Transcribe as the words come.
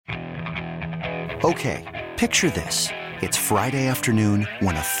Okay, picture this. It's Friday afternoon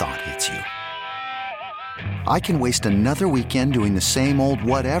when a thought hits you. I can waste another weekend doing the same old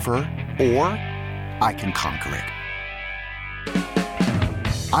whatever, or I can conquer it.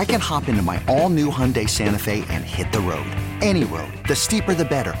 I can hop into my all-new Hyundai Santa Fe and hit the road. Any road. The steeper, the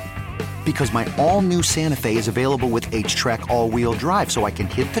better. Because my all-new Santa Fe is available with H-Track all-wheel drive, so I can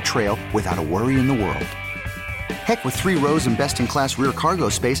hit the trail without a worry in the world. Heck, with 3 rows and best-in-class rear cargo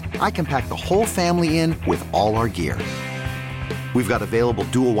space, I can pack the whole family in with all our gear. We've got available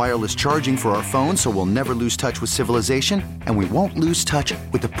dual wireless charging for our phones, so we'll never lose touch with civilization, and we won't lose touch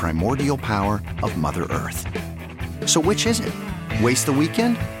with the primordial power of Mother Earth. So which is it? Waste the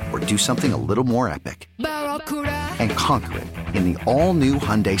weekend or do something a little more epic? And conquer it in the all-new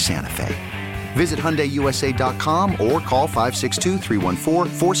Hyundai Santa Fe. Visit HyundaiUSA.com or call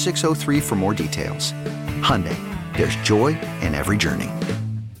 562-314-4603 for more details. Hyundai, there's joy in every journey.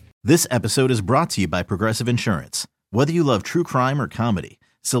 This episode is brought to you by Progressive Insurance. Whether you love true crime or comedy,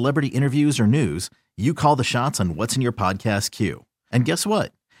 celebrity interviews or news, you call the shots on what's in your podcast queue. And guess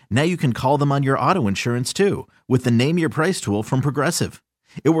what? Now you can call them on your auto insurance too with the Name Your Price tool from Progressive.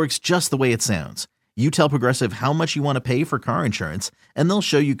 It works just the way it sounds. You tell Progressive how much you want to pay for car insurance, and they'll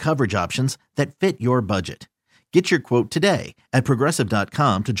show you coverage options that fit your budget. Get your quote today at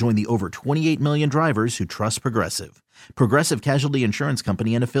Progressive.com to join the over 28 million drivers who trust Progressive. Progressive Casualty Insurance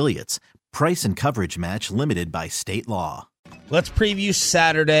Company and Affiliates. Price and coverage match limited by state law. Let's preview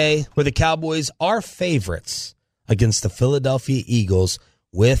Saturday, where the Cowboys are favorites against the Philadelphia Eagles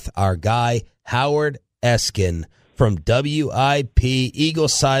with our guy, Howard Eskin from WIP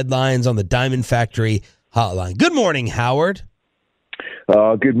Eagles Sidelines on the Diamond Factory Hotline. Good morning, Howard.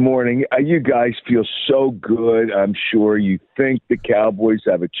 Good morning. You guys feel so good. I'm sure you think the Cowboys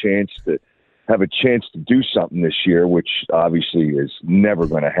have a chance to do something this year, which obviously is never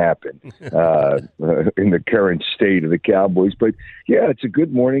going to happen in the current state of the Cowboys. But, yeah, it's a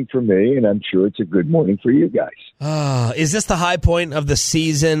good morning for me, and I'm sure it's a good morning for you guys. Is this the high point of the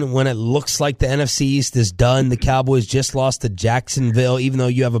season when it looks like the NFC East is done? The Cowboys just lost to Jacksonville, even though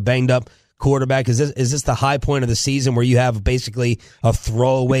you have a banged-up quarterback. Is this the high point of the season where you have basically a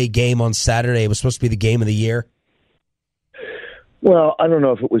throwaway game on Saturday? It was supposed to be the game of the year. Well, I don't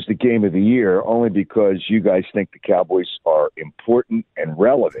know if it was the game of the year, only because you guys think the Cowboys are important and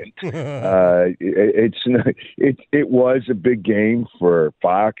relevant. It was a big game for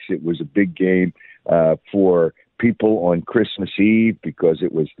Fox. It was a big game for people on Christmas Eve because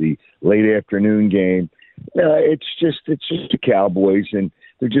it was the late afternoon game. It's just the Cowboys, and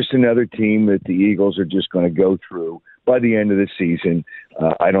they're just another team that the Eagles are just going to go through by the end of the season.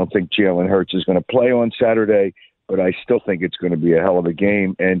 I don't think Jalen Hurts is going to play on Saturday, but I still think it's going to be a hell of a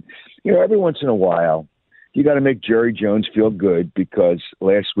game. And, every once in a while, you got to make Jerry Jones feel good because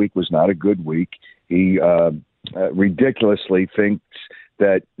last week was not a good week. He ridiculously thinks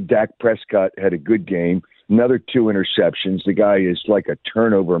that Dak Prescott had a good game. Another 2 interceptions. The guy is like a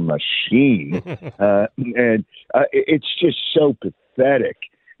turnover machine. And it's just so pathetic.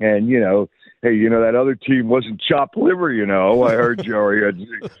 And, hey, that other team wasn't chopped liver, I heard Joey.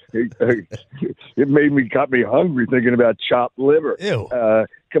 It got me hungry thinking about chopped liver. Ew.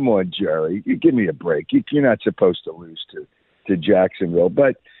 Come on, Jerry. You give me a break. You're not supposed to lose to Jacksonville.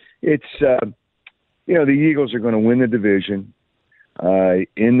 But it's, the Eagles are going to win the division.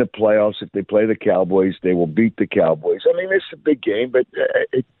 In the playoffs, if they play the Cowboys, they will beat the Cowboys. I mean, it's a big game, but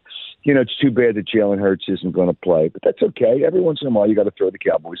it's too bad that Jalen Hurts isn't going to play, but that's okay. Every once in a while, you got to throw the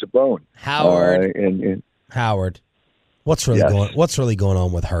Cowboys a bone. Howard, what's really going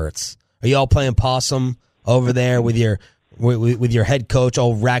on with Hurts? Are you all playing possum over there with your head coach,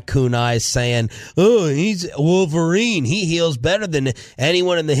 old Raccoon Eyes, saying, "Oh, he's Wolverine. He heals better than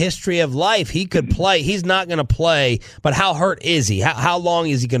anyone in the history of life. He could play. He's not going to play." But how hurt is he? How long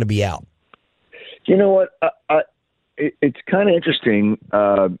is he going to be out? You know what? It's kind of interesting.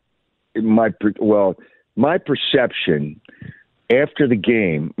 My perception after the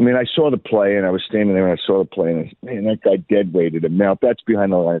game, I mean, I saw the play, and I was standing there, and I saw the play, and I said, man, that guy dead weighted him. Now, if that's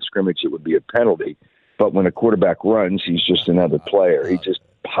behind the line of scrimmage, it would be a penalty. But when a quarterback runs, he's just another player. He just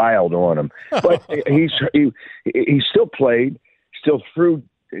piled on him. But he still played, still threw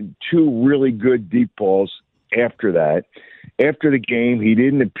 2 really good deep balls after that. After the game, he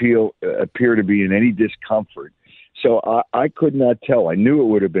didn't appear to be in any discomfort. So I could not tell. I knew it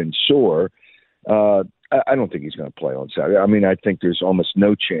would have been sore. I don't think he's going to play on Saturday. I mean, I think there's almost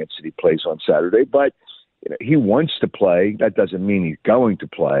no chance that he plays on Saturday. But he wants to play. That doesn't mean he's going to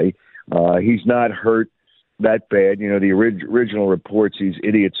play. He's not hurt that bad. You know, the original reports, these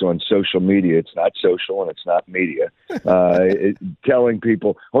idiots on social media, it's not social and it's not media, telling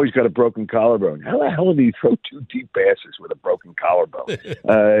people, oh, he's got a broken collarbone. How the hell did he throw 2 deep passes with a broken collarbone?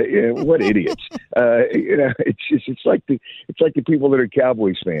 What idiots. It's like the people that are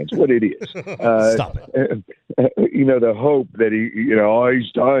Cowboys fans. What idiots. Stop it. The hope that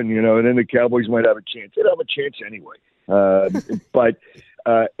he's done, and then the Cowboys might have a chance. They don't have a chance anyway. But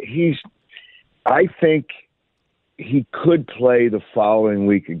I think he could play the following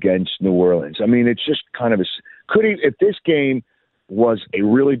week against New Orleans. I mean, it's just kind of if this game was a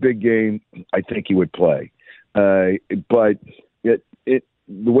really big game, I think he would play. But the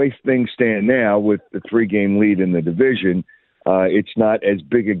way things stand now with the 3-game lead in the division, it's not as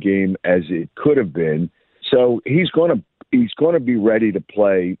big a game as it could have been. So he's going to be ready to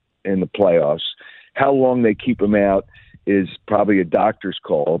play in the playoffs. How long they keep him out is probably a doctor's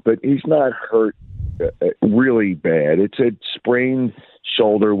call, but he's not hurt really bad. It's a sprained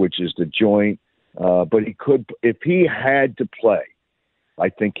shoulder, which is the joint. But he could, if he had to play, I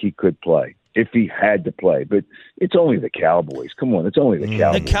think he could play. If he had to play, but it's only the Cowboys. Come on, it's only the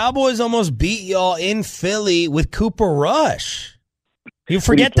Cowboys. The Cowboys almost beat y'all in Philly with Cooper Rush. You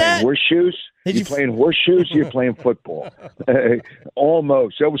forget that? Horseshoes? You playing horseshoes? You're playing football.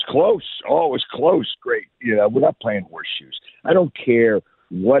 Almost. It was close. Oh, it was close. Great. We're not playing horseshoes. I don't care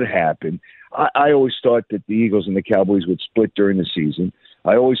what happened. I always thought that the Eagles and the Cowboys would split during the season.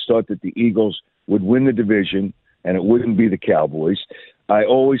 I always thought that the Eagles would win the division and it wouldn't be the Cowboys. I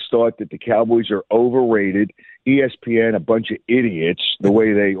always thought that the Cowboys are overrated. ESPN, a bunch of idiots, the way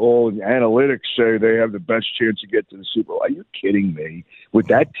analytics say they have the best chance to get to the Super Bowl. Are you kidding me? With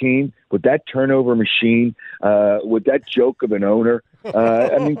that team, with that turnover machine, with that joke of an owner,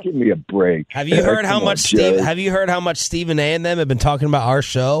 give me a break. Have you heard how much Stephen A. and them have been talking about our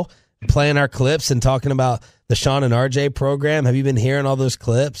show, playing our clips, and talking about the Sean and RJ program? Have you been hearing all those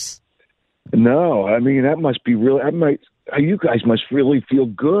clips? No, that must be real. You guys must really feel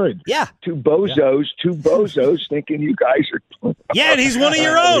good. Yeah. Two bozos thinking you guys are. Yeah, and he's one of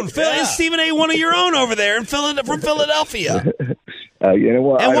your own. Stephen A., one of your own over there from Philadelphia. You know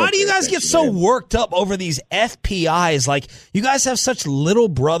what? And why do you guys get so worked up over these FPIs? Like, you guys have such little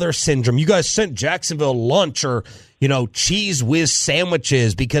brother syndrome. You guys sent Jacksonville lunch or, Cheese Whiz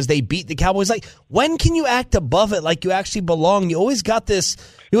sandwiches because they beat the Cowboys. Like, when can you act above it like you actually belong? You always got this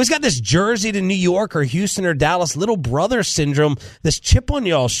jersey to New York or Houston or Dallas, little brother syndrome, this chip on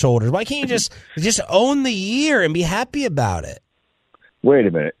y'all's shoulders. Why can't you just own the year and be happy about it? Wait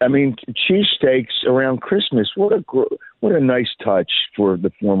a minute. Cheesesteaks around Christmas. What a nice touch for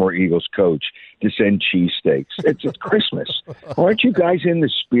the former Eagles coach to send cheesesteaks. It's Christmas. Aren't you guys in the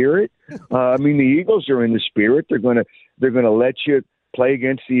spirit? The Eagles are in the spirit. They're going to let you play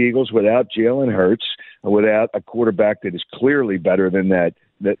against the Eagles without Jalen Hurts, without a quarterback that is clearly better than that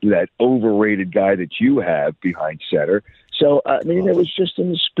overrated guy that you have behind center. So, it was just in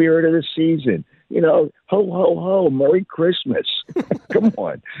the spirit of the season. Ho, ho, ho, Merry Christmas. Come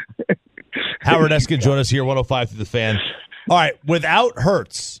on. Howard Eskin join us here, 105 through the Fan. All right, without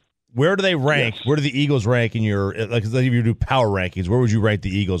Hurts, where do they rank? Yes. Where do the Eagles rank in your, like, if you do power rankings, where would you rank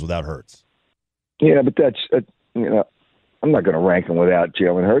the Eagles without Hurts? Yeah, but that's, I'm not going to rank them without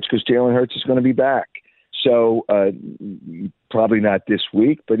Jalen Hurts because Jalen Hurts is going to be back. So probably not this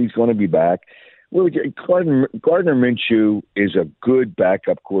week, but he's going to be back. Gardner Minshew is a good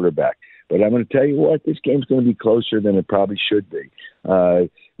backup quarterback. But I'm going to tell you what, this game's going to be closer than it probably should be.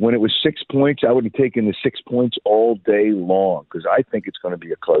 When it was 6 points, I would have taken the 6 points all day long because I think it's going to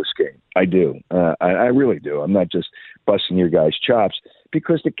be a close game. I do. I really do. I'm not just busting your guys' chops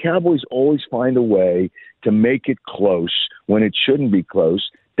because the Cowboys always find a way to make it close when it shouldn't be close.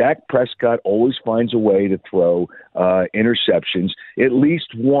 Dak Prescott always finds a way to throw interceptions, at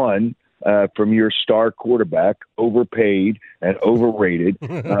least one. From your star quarterback, overpaid and overrated.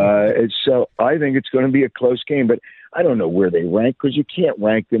 And so I think it's going to be a close game, but I don't know where they rank because you can't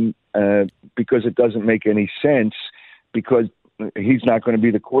rank them because it doesn't make any sense because he's not going to be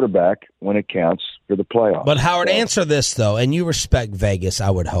the quarterback when it counts for the playoffs. But Howard, answer this, though, and you respect Vegas,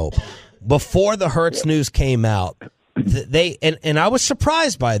 I would hope. Before the Hurts news came out, and I was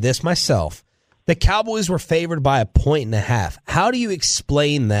surprised by this myself, the Cowboys were favored by 1.5. How do you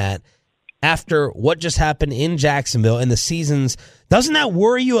explain that? After what just happened in Jacksonville and the seasons, doesn't that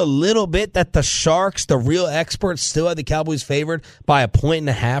worry you a little bit that the Sharks, the real experts, still had the Cowboys favored by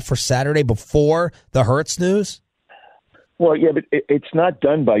 1.5 for Saturday before the Hurts news? Well, yeah, but it's not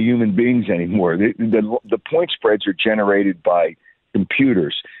done by human beings anymore. The point spreads are generated by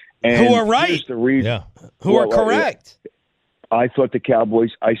computers. And who are right. The reason, Who are correct. I thought the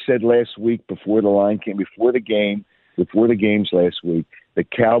Cowboys. I said last week before the line came, before the games last week, the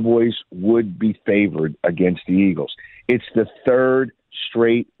Cowboys would be favored against the Eagles. It's the third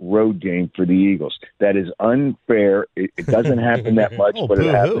straight road game for the Eagles. That is unfair. It doesn't happen that much, but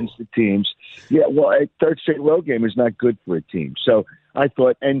it happens to teams. Yeah, well, a third straight road game is not good for a team. So I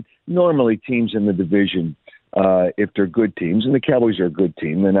thought, and normally teams in the division, if they're good teams, and the Cowboys are a good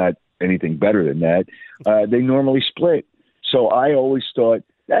team, they're not anything better than that, they normally split. So I always thought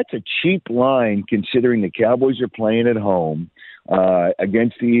that's a cheap line considering the Cowboys are playing at home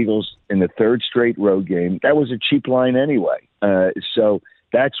against the Eagles in the third straight road game. That was a cheap line anyway. So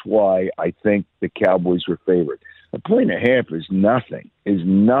that's why I think the Cowboys were favored. 1.5 is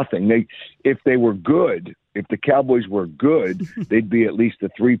nothing. If they were good, if the Cowboys were good, they'd be at least a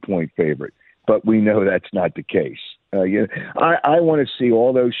 3-point favorite. But we know that's not the case. I want to see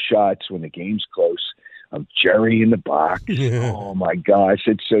all those shots when the game's close of Jerry in the box. Oh, my gosh,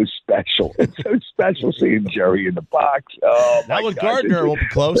 it's so special. It's so special seeing Jerry in the box. Oh, my Not with gosh. Gardner, it won't be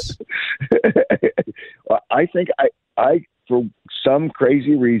close. I think I for some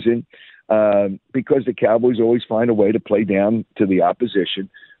crazy reason, because the Cowboys always find a way to play down to the opposition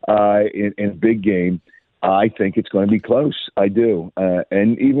in a big game, I think it's going to be close. I do.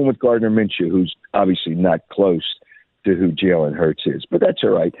 And even with Gardner Minshew, who's obviously not close to who Jalen Hurts is. But that's all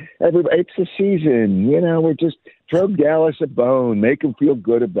right. Everybody, it's the season. We're just throw Dallas a bone, make them feel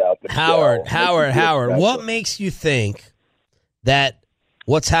good about themselves. Howard, what makes you think that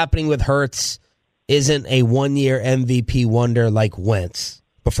what's happening with Hurts isn't a one-year MVP wonder like Wentz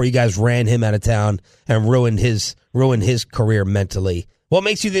before you guys ran him out of town and ruined his career mentally? What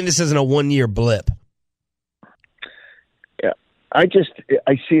makes you think this isn't a one-year blip? I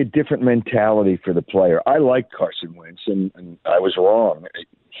see a different mentality for the player. I like Carson Wentz, and I was wrong.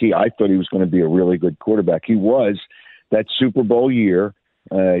 I thought he was going to be a really good quarterback. He was. That Super Bowl year,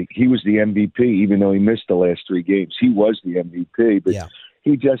 he was the MVP, even though he missed the last 3 games. He was the MVP, but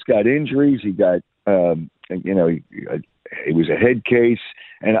he just got injuries. He got, it was a head case,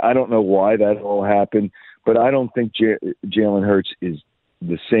 and I don't know why that all happened, but I don't think Jalen Hurts is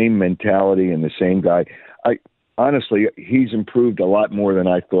the same mentality and the same guy. Honestly, he's improved a lot more than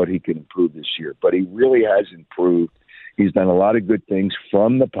I thought he could improve this year, but he really has improved. He's done a lot of good things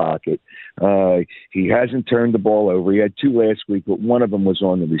from the pocket. He hasn't turned the ball over. He had 2 last week, but one of them was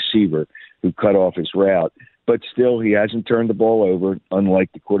on the receiver who cut off his route. But still, he hasn't turned the ball over,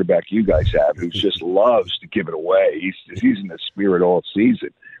 unlike the quarterback you guys have, who just loves to give it away. He's in the spirit all season.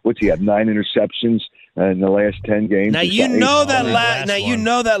 What's he have, 9 interceptions in the last 10 games? Now you know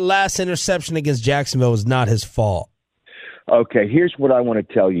that last interception against Jacksonville was not his fault. Okay, here's what I want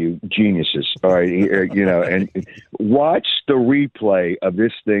to tell you, geniuses. All right, and watch the replay of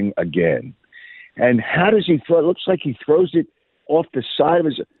this thing again. And how does he throw? It looks like he throws it off the side of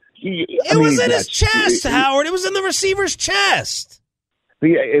his. It was in his chest, Howard. It was in the receiver's chest.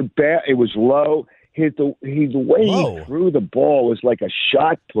 It was low. The way he threw the ball was like a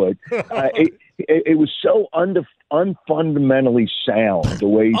shot put. It was so unfundamentally sound the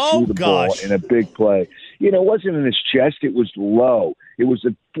way he threw the ball in a big play. It wasn't in his chest. It was low. It was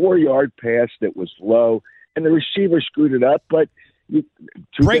a 4-yard pass that was low, and the receiver screwed it up. But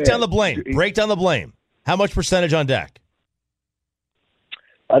break down the blame. How much percentage on Dak?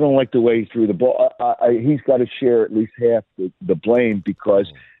 I don't like the way he threw the ball. He's got to share at least half the blame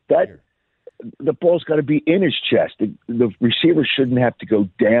because the ball's got to be in his chest. The receiver shouldn't have to go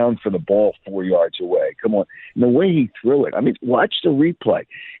down for the ball 4 yards away. Come on. And the way he threw it, I mean, watch the replay.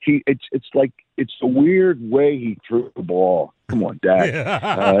 It's a weird way he threw the ball. Come on,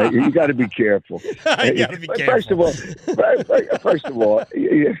 Dak. You got to be careful. First of all,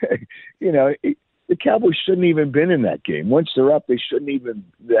 the Cowboys shouldn't even been in that game. Once they're up,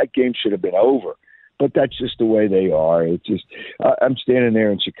 that game should have been over. But that's just the way they are. It's just I'm standing there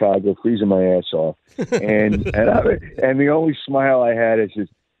in Chicago, freezing my ass off, and the only smile I had is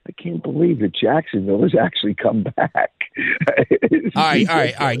I can't believe that Jacksonville has actually come back. All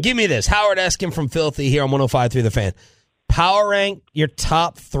right. Give me this. Howard Eskin from Filthy here on 105.3 The Fan. Power rank your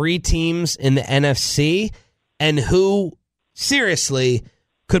top 3 teams in the NFC and who seriously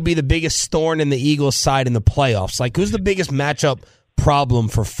could be the biggest thorn in the Eagles' side in the playoffs. Like, who's the biggest matchup problem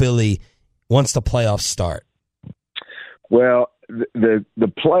for Philly once the playoffs start? Well, the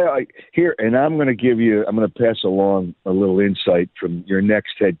play here, and I'm going to pass along a little insight from your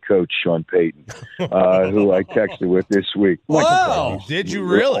next head coach, Sean Payton, who I texted with this week. Wow, did you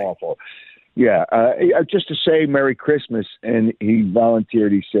really? Awful. Yeah, just to say Merry Christmas, and he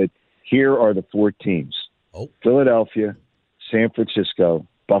volunteered. He said, "Here are the 4 teams: Philadelphia, San Francisco,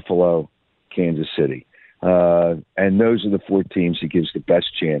 Buffalo, Kansas City." And those are the 4 teams he gives the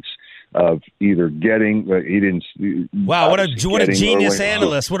best chance of either getting. He didn't. Wow, what a genius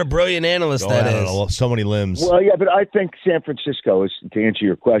analyst! What a brilliant analyst that is. So many limbs. Well, yeah, but I think San Francisco is, to answer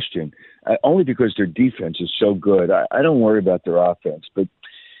your question, only because their defense is so good. I don't worry about their offense, but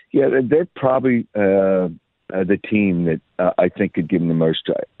yeah, they're probably the team that I think could give them the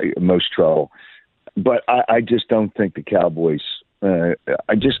most trouble. But I just don't think the Cowboys.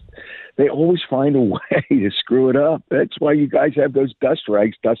 They always find a way to screw it up. That's why you guys have those dust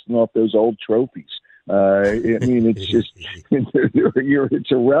rags dusting off those old trophies. I mean, it's just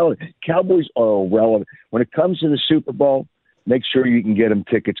it's irrelevant. Cowboys are irrelevant when it comes to the Super Bowl. Make sure you can get them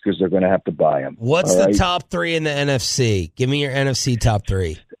tickets because they're going to have to buy them. What's the top 3 in the NFC? Give me your NFC top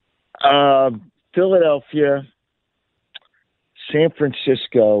 3. Philadelphia, San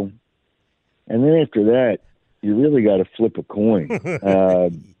Francisco, and then after that, you really got to flip a coin.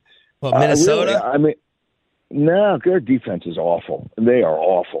 Minnesota? No, their defense is awful. They are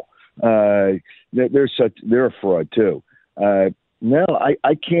awful. They're a fraud too. No,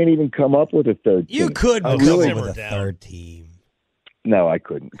 I can't even come up with a third team. You could come up with a third team. No, I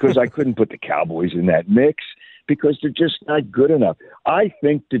couldn't, because I couldn't put the Cowboys in that mix because they're just not good enough. I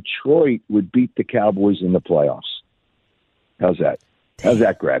think Detroit would beat the Cowboys in the playoffs. How's that? How's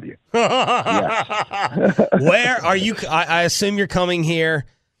that grab you? Yes. Where are you? I assume you're coming here.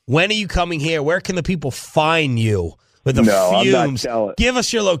 When are you coming here? Where can the people find you with the fumes? I'm not telling. Give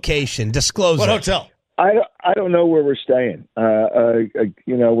us your location. Disclose what it. Hotel? I don't know where we're staying.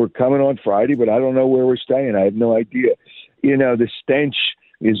 We're coming on Friday, but I don't know where we're staying. I have no idea. The stench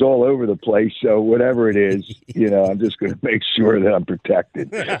is all over the place. So whatever it is, I'm just going to make sure that I'm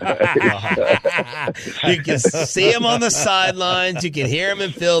protected. You can see him on the sidelines. You can hear him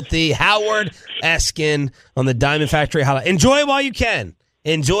in Filthy. Howard Eskin on the Diamond Factory Hotline. Enjoy it while you can.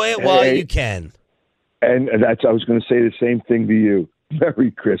 Enjoy it while you can. And I was going to say the same thing to you.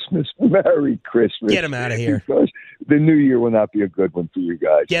 Merry Christmas. Merry Christmas. Get him out of here. Because the new year will not be a good one for you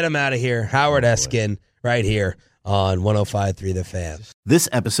guys. Get him out of here. Howard Eskin right here on 105.3 The Fan. This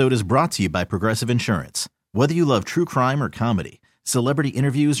episode is brought to you by Progressive Insurance. Whether you love true crime or comedy, celebrity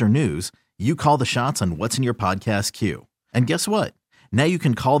interviews or news, you call the shots on what's in your podcast queue. And guess what? Now you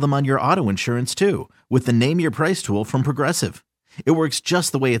can call them on your auto insurance too with the Name Your Price tool from Progressive. It works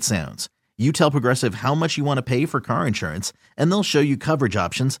just the way it sounds. You tell Progressive how much you want to pay for car insurance, and they'll show you coverage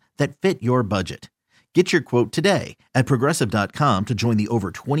options that fit your budget. Get your quote today at Progressive.com to join the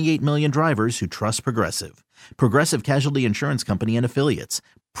over 28 million drivers who trust Progressive. Progressive Casualty Insurance Company and Affiliates.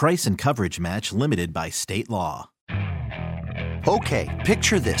 Price and coverage match limited by state law. Okay,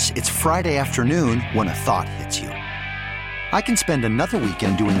 picture this. It's Friday afternoon when a thought hits you. I can spend another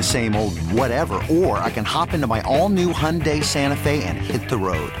weekend doing the same old whatever, or I can hop into my all-new Hyundai Santa Fe and hit the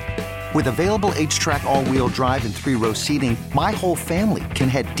road. With available H-Track all-wheel drive and 3-row seating, my whole family can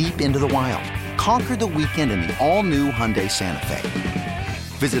head deep into the wild. Conquer the weekend in the all-new Hyundai Santa Fe.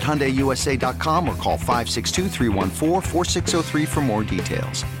 Visit HyundaiUSA.com or call 562-314-4603 for more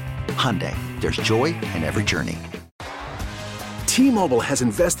details. Hyundai, there's joy in every journey. T-Mobile has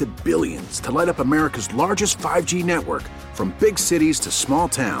invested billions to light up America's largest 5G network, from big cities to small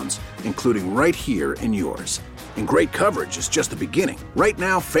towns, including right here in yours. And great coverage is just the beginning. Right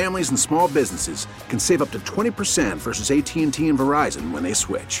now, families and small businesses can save up to 20% versus AT&T and Verizon when they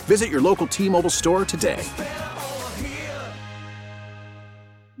switch. Visit your local T-Mobile store today.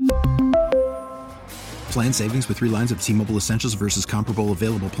 Plan savings with 3 lines of T-Mobile Essentials versus comparable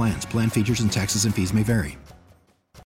available plans. Plan features and taxes and fees may vary.